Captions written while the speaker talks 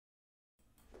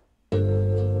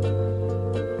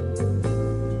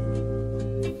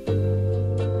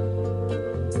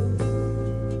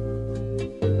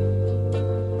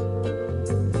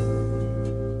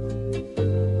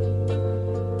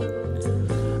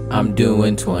I'm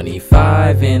doing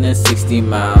 25 in a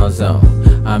 60-mile zone.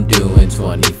 I'm doing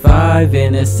 25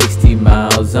 in a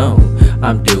 60-mile zone.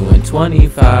 I'm doing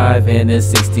 25 in a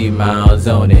 60-mile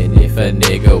zone. And if a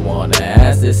nigga wanna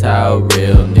ask, this how a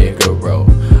real nigga roll.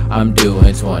 I'm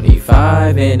doing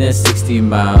 25 in a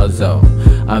 60-mile zone.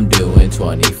 I'm doing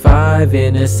 25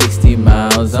 in a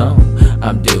 60-mile zone.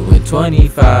 I'm doing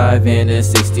 25 in a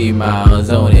 60-mile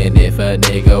zone. And if a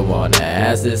nigga wanna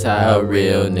ask, this how a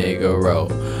real nigga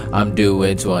roll. I'm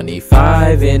doing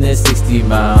 25 in a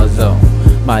 60-mile zone.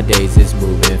 My days is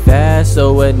moving fast,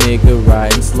 so a nigga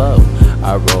riding slow.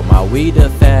 I roll my weed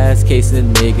up fast, case a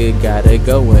nigga gotta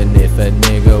go. And if a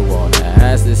nigga wanna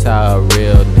ask, this how a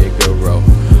real nigga roll.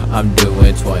 I'm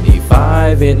doing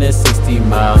 25 in a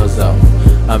 60-mile zone.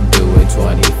 I'm doing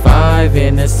 25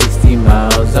 in a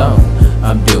 60-mile zone.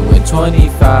 I'm doing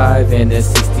 25 in a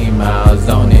 60-mile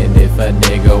zone. And if a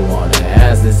nigga wanna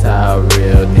ask, this how a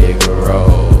real nigga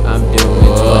roll. I'm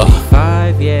doing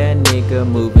 25, yeah, nigga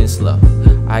moving slow.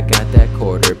 I got that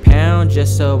 £1/4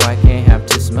 just so I can't have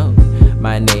to smoke.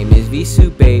 My name is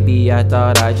Visu, baby, I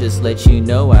thought I'd just let you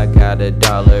know. I got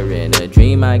 $1 in a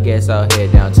dream, I guess I'll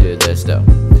head down to the store.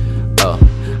 Oh,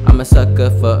 I'm a sucker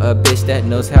for a bitch that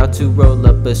knows how to roll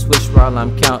up a swish while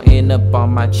I'm counting up all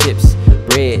my chips.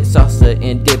 Bread, salsa,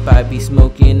 and dip, I be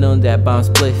smoking on that bomb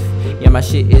spliff. Yeah, my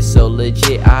shit is so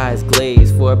legit, eyes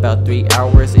glazed for about 3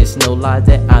 hours. It's no lie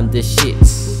that I'm the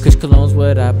shits. Cause cologne's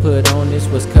what I put on, this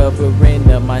was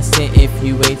covering up my scent. If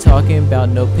you ain't talking about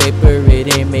no paper,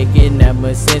 it ain't making that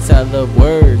much sense. I love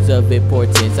words of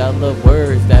importance, I love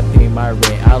words that pay my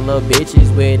rent. I love bitches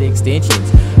with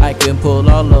extensions, I can pull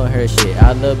all on her shit.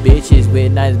 I love bitches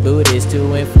with nice booties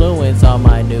to influence all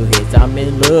my new hits. I'm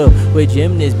in love with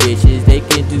gymnast bitches, they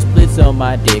can do splits on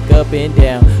my dick up and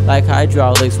down like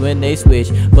hydraulics when they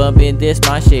switch. Bumping this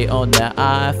my shit on the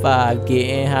I-5,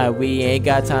 getting high, we ain't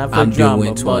got time for drama. I'm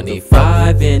doing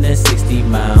 25 in a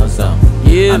 60-mile zone.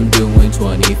 Yeah. I'm doing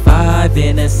 25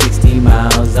 in a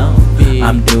 60-mile zone. Yeah.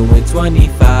 I'm doing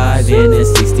 25 in a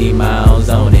 60-mile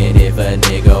zone. And if a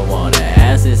nigga wanna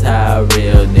ask, this how a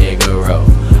real nigga roll.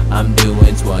 I'm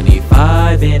doing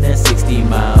 25 in a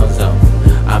 60-mile zone.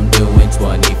 I'm doing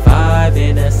 25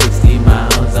 in a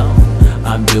 60-mile zone.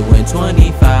 I'm doing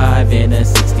 25 in a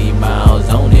 60-mile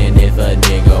zone. And if a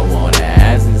nigga wanna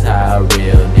ask, this how a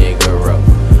real nigga roll.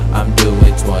 I'm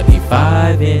doing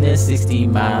 25 in a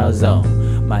 60-mile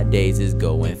zone. My days is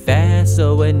going fast,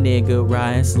 so a nigga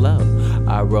riding slow.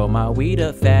 I roll my weed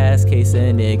up fast, case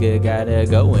a nigga gotta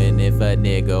go. And if a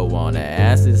nigga wanna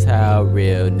ask, this how a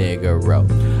real nigga roll.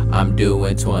 I'm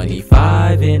doing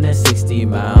 25 in a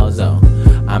 60-mile zone.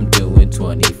 I'm doing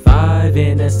 25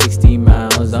 in a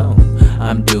 60-mile zone.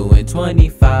 I'm doing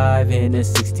 25 in a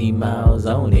 60-mile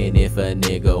zone. And if a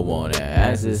nigga wanna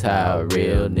ask, this how a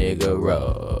real nigga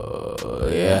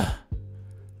roll. Yeah.